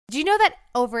Do you know that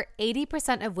over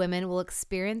 80% of women will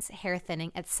experience hair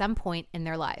thinning at some point in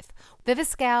their life?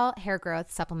 Viviscal hair growth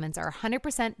supplements are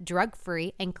 100%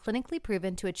 drug-free and clinically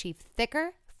proven to achieve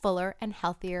thicker, fuller, and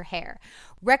healthier hair.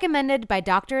 Recommended by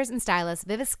doctors and stylists,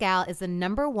 Viviscal is the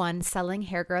 #1 selling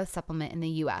hair growth supplement in the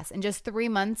U.S. In just 3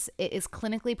 months, it is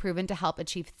clinically proven to help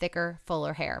achieve thicker,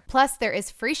 fuller hair. Plus, there is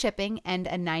free shipping and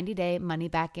a 90-day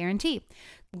money-back guarantee.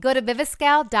 Go to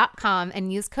Viviscal.com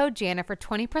and use code Jana for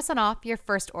 20% off your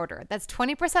first order. That's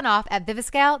 20% off at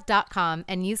Viviscal.com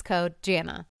and use code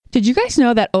Jana. Did you guys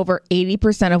know that over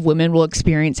 80% of women will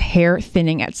experience hair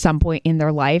thinning at some point in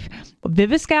their life?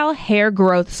 Viviscal hair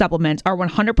growth supplements are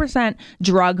 100%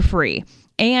 drug-free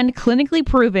and clinically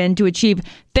proven to achieve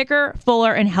thicker,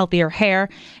 fuller, and healthier hair.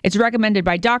 It's recommended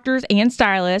by doctors and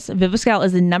stylists. Viviscal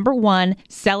is the #1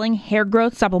 selling hair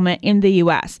growth supplement in the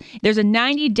U.S. There's a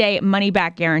 90-day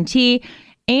money-back guarantee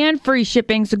and free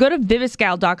shipping, so go to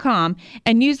Viviscal.com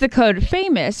and use the code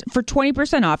FAMOUS for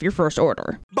 20% off your first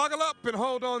order. Buckle up and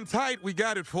hold on tight. We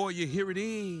got it for you. Here it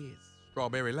is.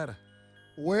 Strawberry letter.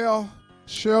 Well,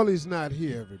 Shirley's not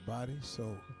here, everybody,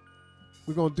 so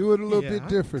we're going to do it a little bit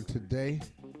different today.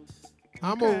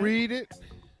 I'm going to read it,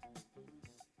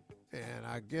 and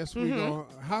I guess we're going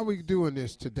to... How we doing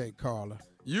this today, Carla?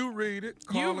 You read it.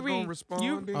 Carla going to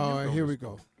respond. All right, here we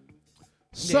go.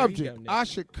 Subject, I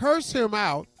should curse him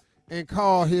out and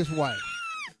call his wife.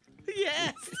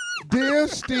 Yes. Dear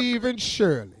Steve and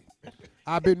Shirley,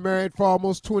 I've been married for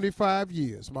almost 25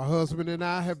 years. My husband and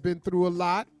I have been through a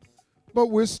lot, but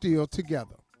we're still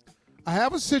together. I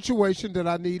have a situation that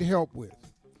I need help with,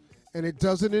 and it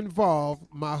doesn't involve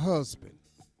my husband.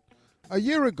 A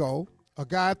year ago, a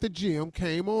guy at the gym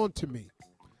came on to me.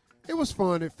 It was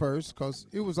fun at first because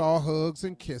it was all hugs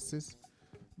and kisses.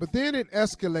 But then it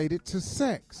escalated to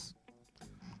sex.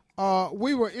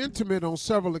 We were intimate on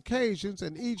several occasions,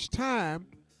 and each time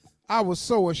I was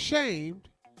so ashamed,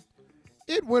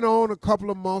 it went on a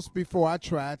couple of months before I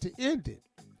tried to end it.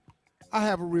 I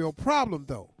have a real problem,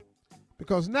 though,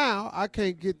 because now I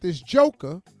can't get this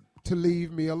joker to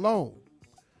leave me alone.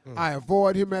 I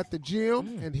avoid him at the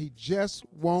gym, and he just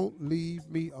won't leave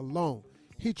me alone.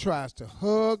 He tries to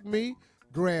hug me,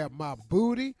 grab my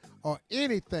booty, or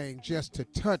anything just to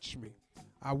touch me.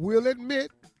 I will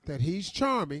admit that he's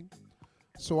charming,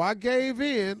 so I gave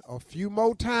in a few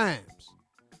more times.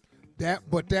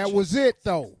 But that was it,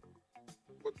 though.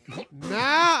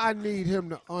 Now I need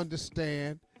him to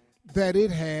understand that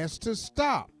it has to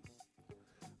stop.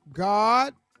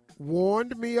 God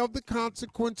warned me of the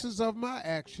consequences of my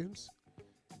actions,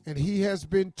 and he has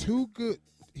been too good.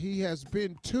 He has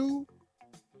been too...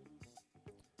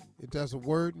 There's a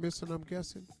word missing, I'm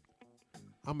guessing.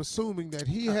 I'm assuming that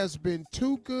he has been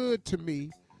too good to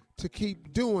me to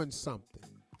keep doing something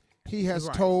he has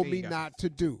told me not to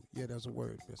do. Yeah, there's a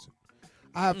word missing.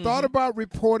 I have thought about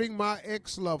reporting my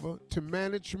ex-lover to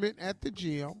management at the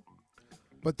gym,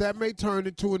 but that may turn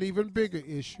into an even bigger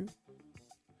issue.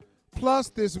 Plus,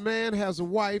 this man has a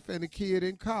wife and a kid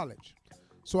in college,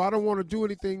 so I don't want to do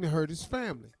anything to hurt his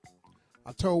family.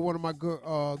 I told one of my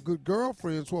good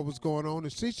girlfriends what was going on,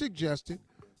 and she suggested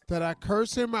that I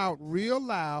curse him out real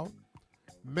loud,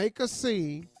 make a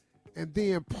scene, and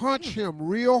then punch him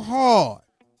real hard.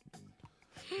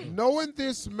 Knowing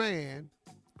this man,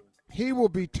 he will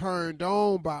be turned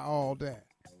on by all that.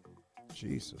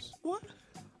 Jesus. What?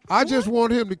 I just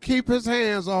want him to keep his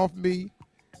hands off me,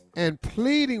 and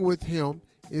pleading with him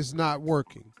is not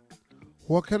working.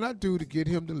 What can I do to get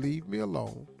him to leave me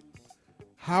alone?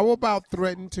 How about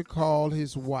threatening to call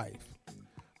his wife?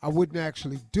 I wouldn't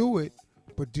actually do it,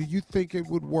 but do you think it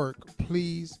would work?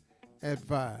 Please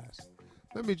advise.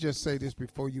 Let me just say this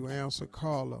before you answer,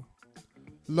 Carla.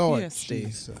 Lord Yes,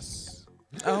 Jesus.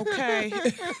 Okay.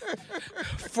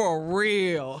 For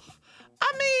real.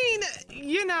 I mean,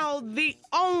 the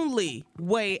only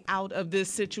way out of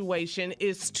this situation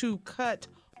is to cut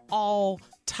all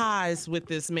ties with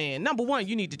this man. Number one,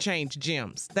 you need to change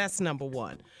gyms. That's number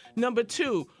one. Number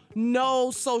two,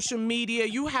 no social media.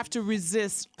 You have to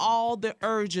resist all the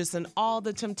urges and all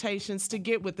the temptations to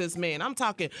get with this man. I'm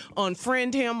talking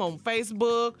unfriend him on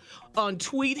Facebook,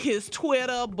 untweet his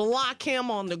Twitter, block him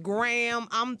on the gram.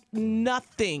 I'm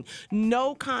nothing.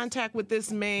 No contact with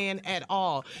this man at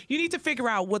all. You need to figure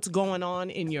out what's going on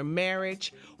in your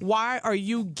marriage. Why are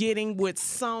you getting with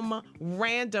some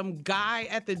random guy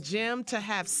at the gym to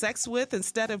have sex with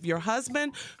instead of your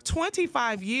husband?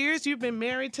 25 years you've been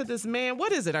married to this man.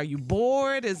 What is it? Are you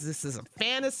bored? Is this a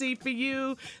fantasy for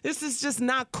you? This is just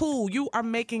not cool. You are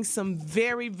making some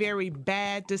very, very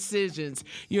bad decisions.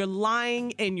 You're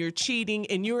lying and you're cheating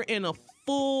and you're in a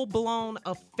full-blown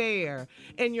affair,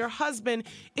 and your husband,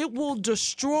 it will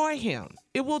destroy him.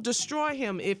 It will destroy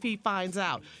him if he finds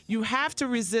out. You have to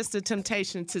resist the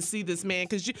temptation to see this man,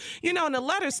 because you know, in the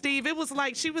letter, Steve, it was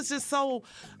like she was just so,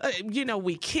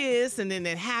 we kissed, and then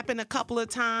it happened a couple of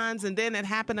times, and then it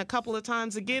happened a couple of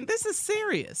times again. This is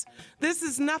serious. This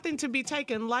is nothing to be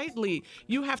taken lightly.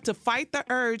 You have to fight the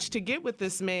urge to get with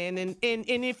this man, and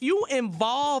if you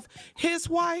involve his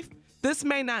wife, this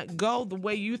may not go the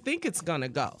way you think it's gonna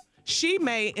go. She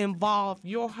may involve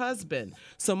your husband.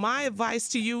 So my advice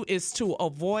to you is to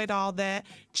avoid all that,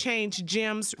 change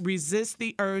gyms, resist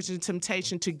the urge and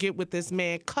temptation to get with this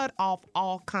man, cut off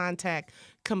all contact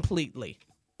completely,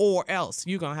 or else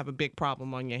you're going to have a big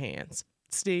problem on your hands.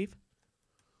 Steve?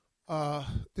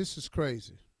 This is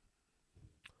crazy.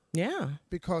 Yeah.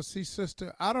 Because, see,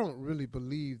 sister, I don't really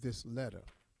believe this letter.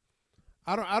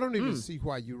 I don't even see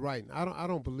why you're writing. I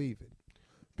don't believe it.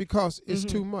 Because it's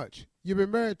too much. You've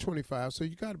been married 25, so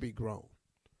you got to be grown.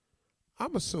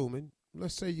 I'm assuming,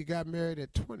 let's say you got married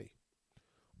at 20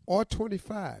 or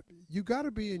 25. You got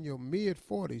to be in your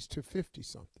mid-40s to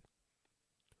 50-something.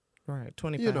 Right,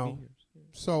 25 years.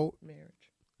 So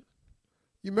marriage.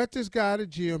 You met this guy at the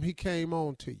gym. He came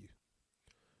on to you.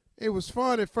 It was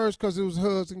fun at first because it was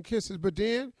hugs and kisses, but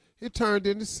then it turned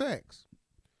into sex.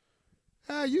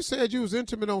 You said you was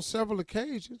intimate on several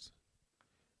occasions.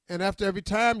 And after every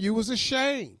time, you was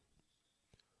ashamed.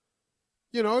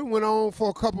 It went on for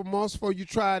a couple months before you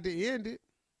tried to end it.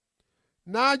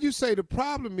 Now you say the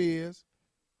problem is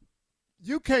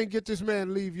you can't get this man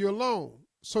to leave you alone.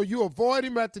 So you avoid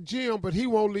him at the gym, but he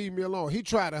won't leave me alone. He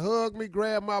tried to hug me,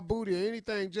 grab my booty, or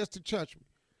anything just to touch me.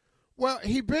 Well,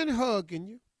 he been hugging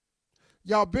you.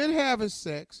 Y'all been having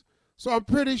sex. So I'm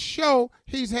pretty sure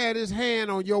he's had his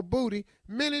hand on your booty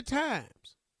many times.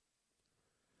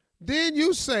 Then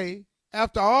you say,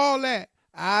 after all that,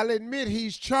 I'll admit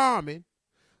he's charming,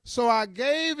 so I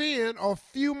gave in a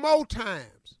few more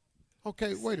times.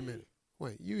 Okay, wait a minute.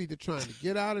 Wait, you either trying to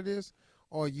get out of this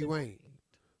or you ain't.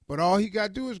 But all he got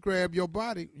to do is grab your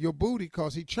booty,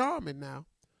 because he charming now,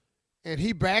 and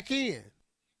he back in.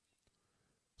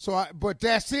 But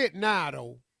that's it now,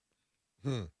 though.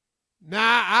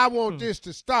 Now I want this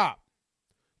to stop.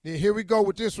 Then here we go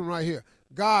with this one right here.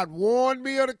 God warned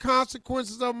me of the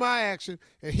consequences of my action,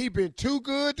 and he been too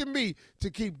good to me to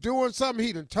keep doing something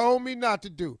he done told me not to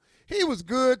do. He was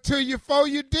good to you before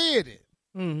you did it.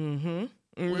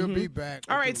 We'll be back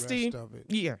with all right, the Steve. rest of it.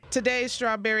 Yeah. Today's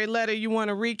Strawberry Letter, you want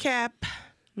to recap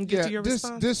and get to your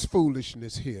response? This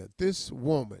foolishness here, this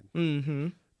woman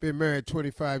been married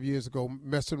 25 years ago,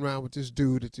 messing around with this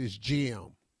dude at this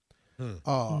gym.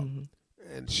 And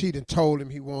she done told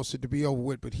him he wants it to be over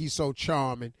with, but he's so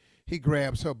charming. He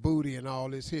grabs her booty and all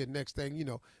this here. Next thing you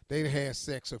know, they done had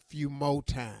sex a few more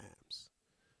times.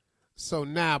 So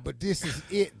now, but this is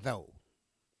it, though.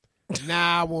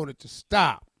 Now I want it to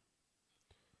stop.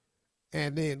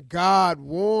 And then God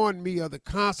warned me of the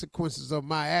consequences of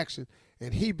my action,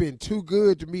 and he been too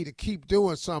good to me to keep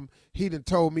doing something he done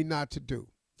told me not to do.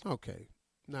 Okay,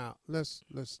 now let's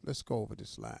go over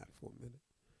this line for a minute.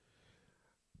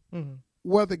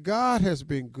 Whether God has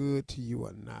been good to you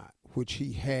or not, which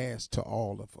he has to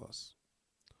all of us,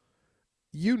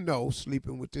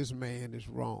 sleeping with this man is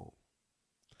wrong.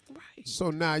 Right. So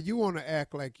now you want to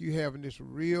act like you having this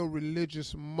real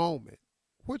religious moment,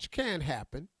 which can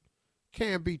happen,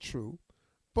 can be true,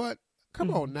 but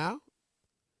come on now.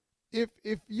 If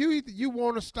you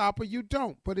want to stop or you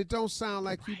don't, but it don't sound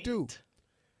like you do.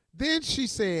 Then she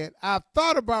said, I've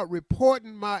thought about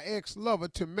reporting my ex-lover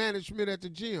to management at the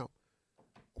gym.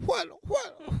 What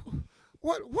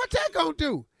that gonna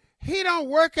do? He don't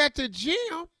work at the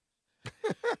gym.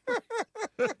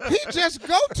 He just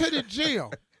go to the gym.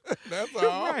 That's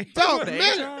all. Right. Dog,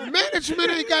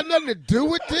 management ain't got nothing to do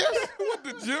with this. What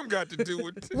the gym got to do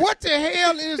with this? What the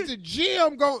hell is the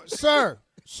gym going? Sir,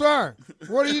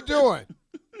 what are you doing?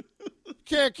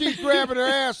 Can't keep grabbing her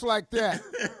ass like that.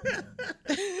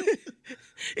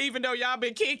 Even though y'all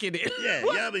been kicking it. Yeah,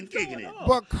 y'all been kicking it.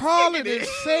 But Carlin has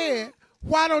said,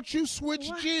 why don't you switch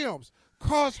gyms?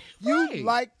 Because you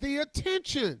like the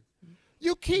attention.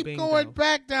 You keep going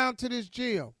back down to this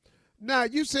gym. Now,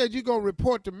 you said you're going to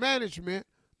report to management,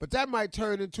 but that might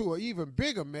turn into an even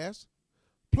bigger mess.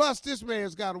 Plus, this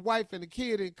man's got a wife and a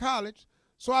kid in college,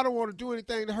 so I don't want to do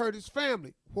anything to hurt his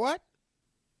family. What?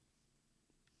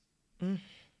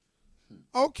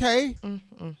 Okay.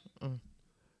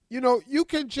 You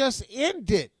can just end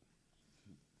it.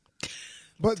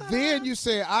 But then you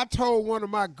say, I told one of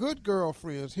my good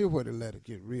girlfriends, here where the letter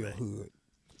get real hood,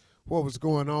 what was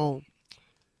going on.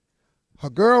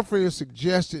 Her girlfriend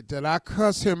suggested that I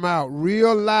cuss him out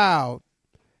real loud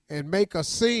and make a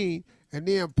scene and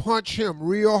then punch him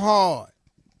real hard.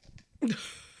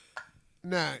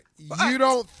 Now, you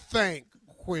don't think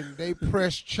when they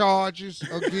press charges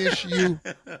against you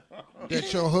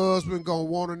that your husband gonna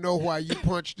want to know why you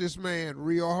punched this man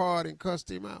real hard and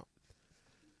cussed him out?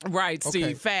 Right, Steve.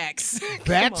 Okay. Facts.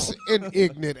 That's an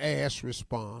ignorant ass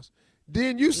response.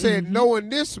 Then you said, knowing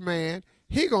this man,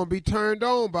 he gonna be turned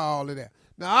on by all of that.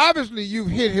 Now, obviously, you've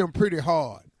hit him pretty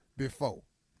hard before.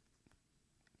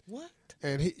 What?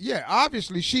 And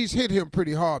obviously, she's hit him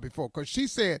pretty hard before, because she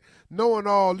said, knowing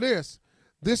all this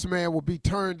man will be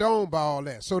turned on by all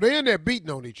that. So they're in there beating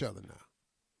on each other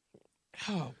now.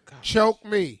 Oh, God. Choke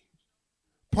me.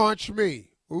 Punch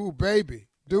me. Ooh, baby.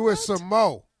 Do it some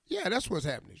more. Yeah, that's what's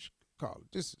happening, Carla.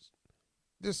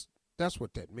 That's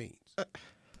what that means.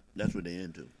 That's what they're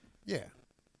into. Yeah.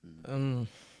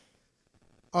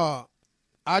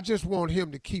 I just want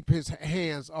him to keep his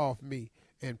hands off me,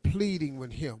 and pleading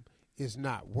with him is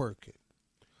not working.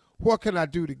 What can I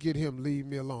do to get him to leave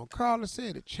me alone? Carla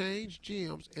said it. Change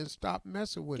gyms and stop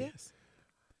messing with it.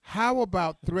 How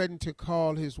about threatening to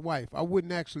call his wife? I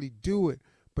wouldn't actually do it,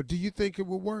 but do you think it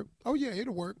will work? Oh, yeah,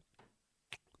 it'll work.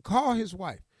 Call his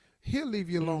wife. He'll leave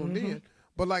you alone then.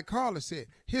 But like Carla said,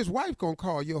 his wife going to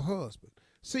call your husband.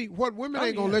 See, what women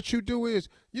ain't going to let you do is,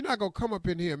 you're not going to come up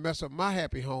in here and mess up my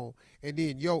happy home, and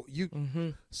then a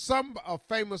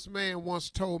famous man once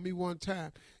told me one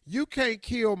time, you can't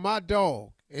kill my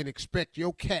dog and expect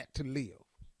your cat to live.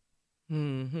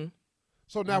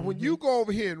 So now when you go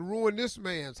over here and ruin this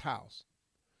man's house,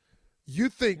 you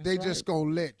think they just going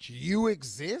to let you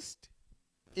exist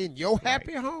in your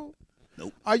happy home?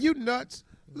 Nope. Are you nuts?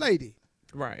 Lady,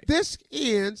 Right. this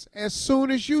ends as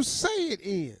soon as you say it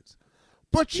ends.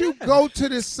 But you go to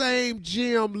the same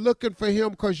gym looking for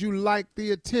him because you like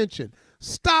the attention.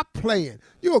 Stop playing.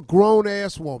 You're a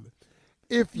grown-ass woman.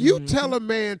 If you tell a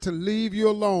man to leave you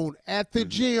alone at the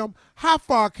gym, how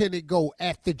far can it go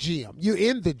at the gym? You're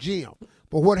in the gym.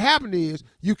 But what happened is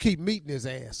you keep meeting his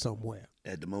ass somewhere.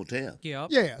 At the motel.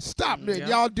 Yep. Yeah, stop that.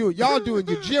 Y'all doing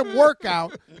your gym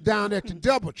workout down at the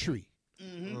DoubleTree.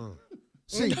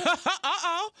 See,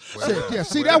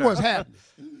 see that was happening.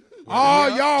 All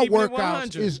y'all keeping it workouts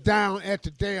 100. is down at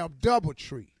the damn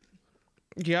DoubleTree.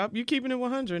 Yep, you keeping it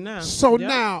 100 now. So Yep.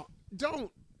 now,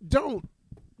 don't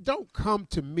come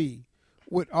to me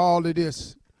with all of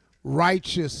this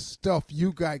righteous stuff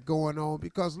you got going on,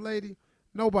 because, lady,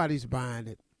 nobody's buying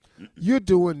it. You're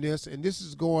doing this, and this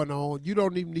is going on. You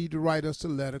don't even need to write us a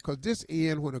letter, because this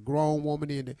ends when a grown woman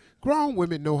ended. Grown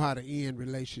women know how to end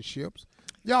relationships.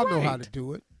 Y'all know how to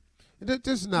do it.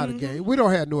 This is not a game. We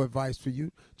don't have no advice for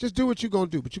you. Just do what you're going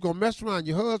to do. But you're going to mess around.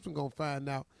 Your husband going to find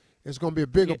out it's going to be a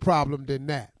bigger problem than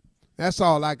that. That's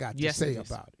all I got to say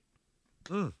about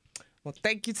it. Well,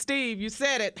 thank you, Steve. You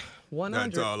said it.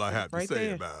 100. That's all I have right to say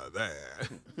there. about that.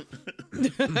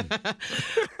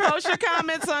 Post your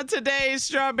comments on today's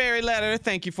Strawberry Letter.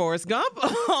 Thank you, Forrest Gump,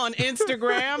 on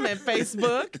Instagram and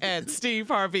Facebook at Steve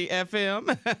Harvey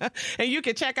FM. And you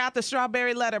can check out the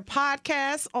Strawberry Letter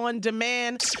podcast on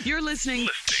demand. You're listening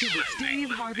to the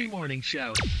Steve Harvey Morning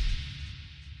Show.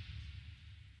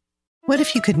 What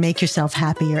if you could make yourself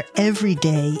happier every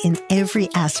day in every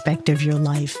aspect of your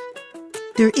life?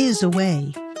 There is a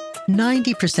way.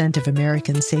 90% of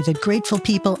Americans say that grateful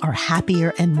people are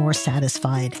happier and more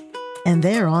satisfied. And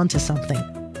they're onto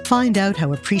something. Find out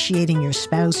how appreciating your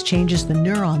spouse changes the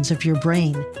neurons of your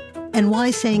brain, and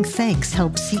why saying thanks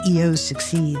helps CEOs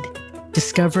succeed.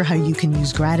 Discover how you can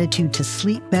use gratitude to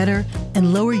sleep better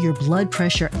and lower your blood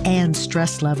pressure and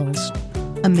stress levels.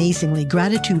 Amazingly,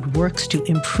 gratitude works to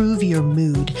improve your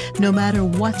mood, no matter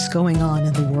what's going on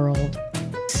in the world.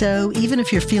 So even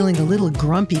if you're feeling a little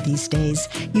grumpy these days,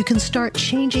 you can start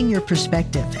changing your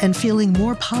perspective and feeling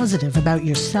more positive about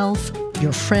yourself,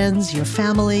 your friends, your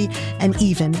family, and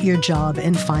even your job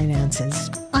and finances.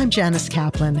 I'm Janice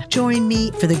Kaplan. Join me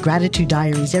for the Gratitude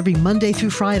Diaries every Monday through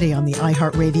Friday on the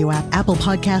iHeartRadio app, Apple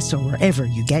Podcasts, or wherever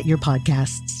you get your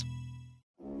podcasts.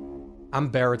 I'm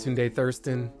Baratunde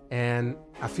Thurston, and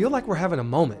I feel like we're having a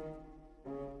moment.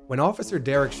 When Officer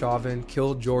Derek Chauvin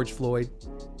killed George Floyd,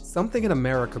 something in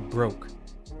America broke.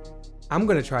 I'm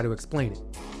going to try to explain it.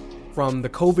 From the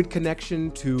COVID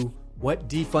connection to what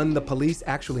defund the police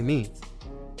actually means.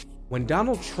 When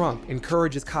Donald Trump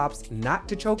encourages cops not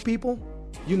to choke people,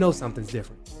 you know something's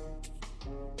different.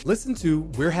 Listen to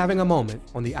We're Having a Moment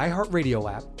on the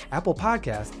iHeartRadio app, Apple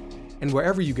Podcasts, and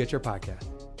wherever you get your podcasts.